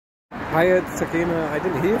Hayat, Sakina, I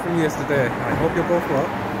didn't hear from you yesterday. I hope you're both well.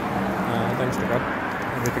 Thanks to God.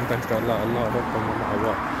 Everything thanks to Allah. Allah, no matter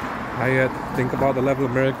what. Hayat, think about the level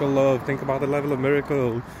of miracle love. Think about the level of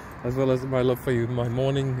miracle. As well as my love for you. My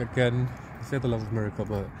morning, again, I say the level of miracle,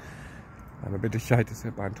 but I'm a bit shy to say,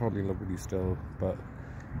 but I'm totally in love with you still. But,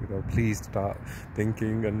 you know, please start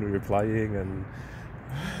thinking and replying and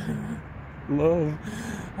love.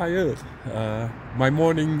 Hayat. My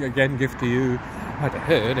morning, again, gift to you.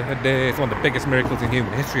 It's one of the biggest miracles in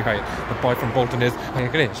human history. The boy from Bolton is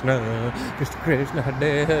Krishna, Krishna,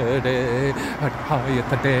 Hayat,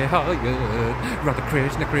 Radha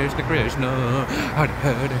Krishna, Krishna, Krishna,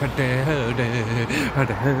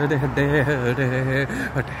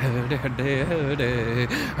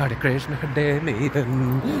 Hare Krishna, Hare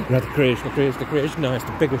Maiden, Radha Krishna, Krishna, Krishna. It's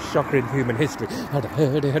the biggest shocker in human history. Hare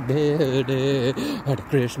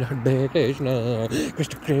Krishna, Hare Krishna,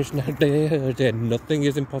 Krishna, Krishna, Hare. Nothing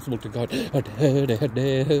is impossible to God.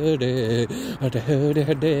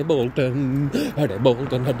 Bolton, Bolton,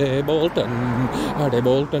 Bolton,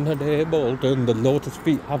 Bolton, Bolton. The lotus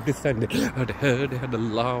feet have descended.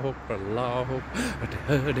 Allahu Akbar, Allahu Akbar.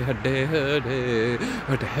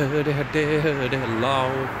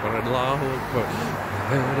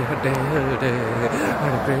 Hare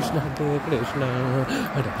Krishna, Hare Krishna,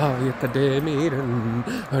 Hare Hayat, Hare Miren,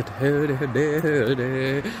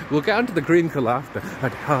 Hare. We'll get onto the green colour after. Hare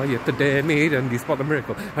Hayat, Hare Miren. You spot the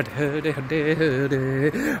miracle. Hare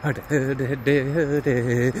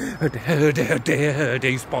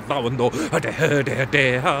you spot that one though. Hare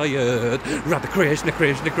Hayat, Radha Krishna,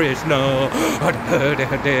 Krishna, Krishna. Hare Hayat,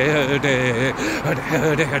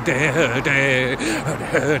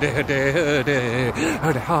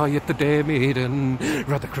 Hare Miren,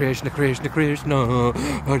 Radha Krishna, Krishna, Krishna.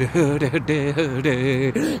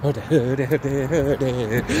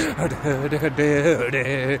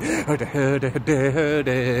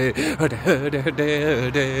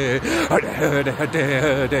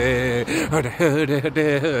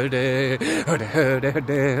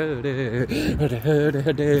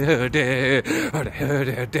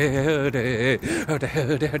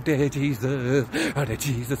 Hare Jesus, Hare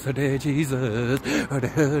Jesus, Hare Jesus, Hare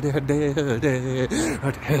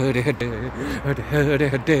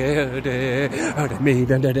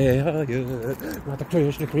Miren, Radha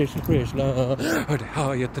Krishna, Krishna, Krishna, Hare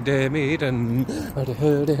Hayat, Hare Miren,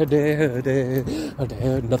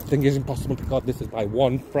 nothing is impossible to God. This is by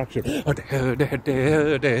one fraction.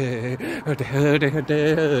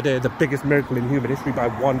 The biggest miracle in human history by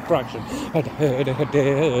one fraction.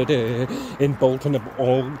 In Bolton of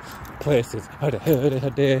all places.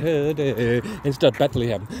 Instead of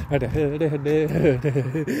Bethlehem.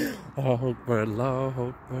 Allahu Akbar, Allahu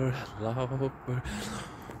Akbar, Allahu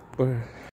Akbar.